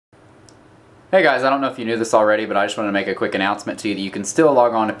Hey guys, I don't know if you knew this already, but I just wanted to make a quick announcement to you that you can still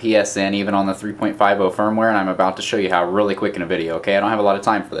log on to PSN even on the 3.50 firmware, and I'm about to show you how really quick in a video, okay? I don't have a lot of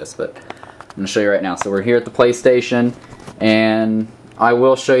time for this, but I'm going to show you right now. So we're here at the PlayStation, and I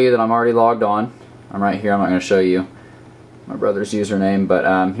will show you that I'm already logged on. I'm right here. I'm not going to show you my brother's username,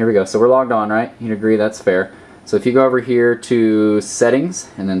 but here we go. So we're logged on, right? You'd agree that's fair. So if you go over here to Settings,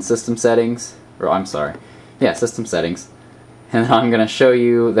 and then System Settings, or I'm sorry, yeah, System Settings. And then I'm going to show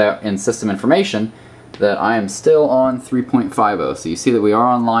you that in System Information that I am still on 3.50. So you see that we are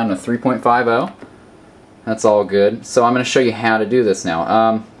online with 3.50. That's all good. So I'm going to show you how to do this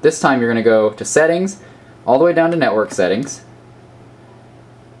now. This time you're going to go to Settings, all the way down to Network Settings,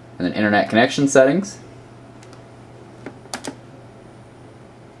 and then Internet Connection Settings.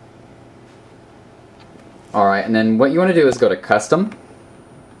 Alright, and then what you want to do is go to Custom.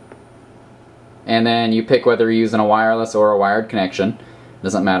 And then you pick whether you're using a wireless or a wired connection.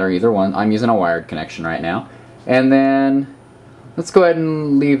 Doesn't matter, either one. I'm using a wired connection right now. And then let's go ahead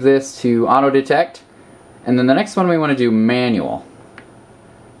and leave this to auto detect. And then the next one we want to do manual.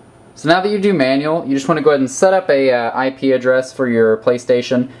 So now that you do manual, you just want to go ahead and set up a IP address for your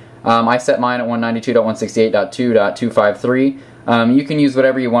PlayStation. I set mine at 192.168.2.253. You can use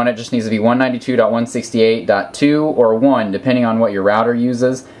whatever you want. It just needs to be 192.168.2 or 1, depending on what your router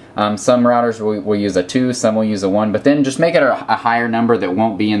uses. Some routers will use a 2, some will use a 1, but then just make it a higher number that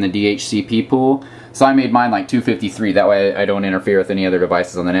won't be in the DHCP pool. So I made mine like 253, that way I don't interfere with any other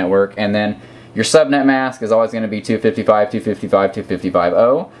devices on the network. And then your subnet mask is always going to be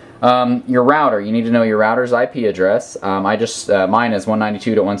 255.255.255.0. Your router, you need to know your router's IP address. Mine is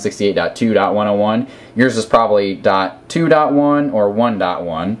 192.168.2.101. Yours is probably .2.1 or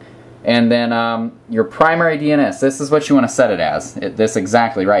 1.1. And then your primary DNS, this is what you want to set it as. This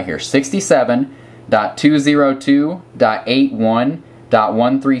exactly right here,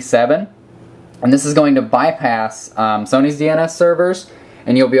 67.202.81.137. And this is going to bypass Sony's DNS servers,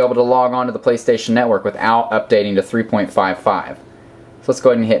 and you'll be able to log on to the PlayStation Network without updating to 3.55. So let's go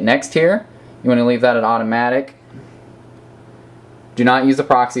ahead and hit Next here. You want to leave that at automatic. Do not use a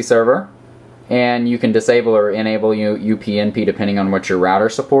proxy server. And you can disable or enable UPnP depending on what your router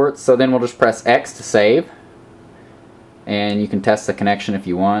supports. So then we'll just press X to save. And you can test the connection if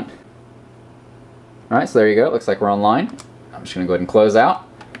you want. Alright, so there you go. It looks like we're online. I'm just going to go ahead and close out.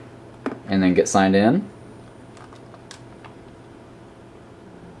 And then get signed in.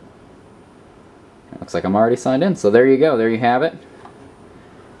 It looks like I'm already signed in. So there you go. There you have it.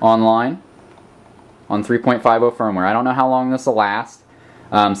 Online. On 3.50 firmware. I don't know how long this will last.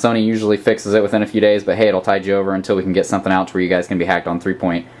 Sony usually fixes it within a few days, but hey, it'll tide you over until we can get something out to where you guys can be hacked on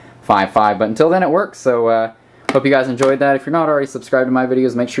 3.55. But until then, it works. So hope you guys enjoyed that. If you're not already subscribed to my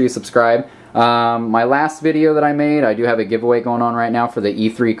videos, make sure you subscribe. My last video that I made, I do have a giveaway going on right now for the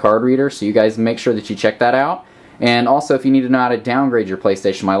E3 card reader, so you guys make sure that you check that out. And also, if you need to know how to downgrade your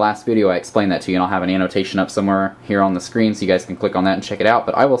PlayStation, my last video I explained that to you, and I'll have an annotation up somewhere here on the screen so you guys can click on that and check it out.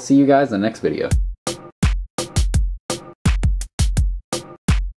 But I will see you guys in the next video.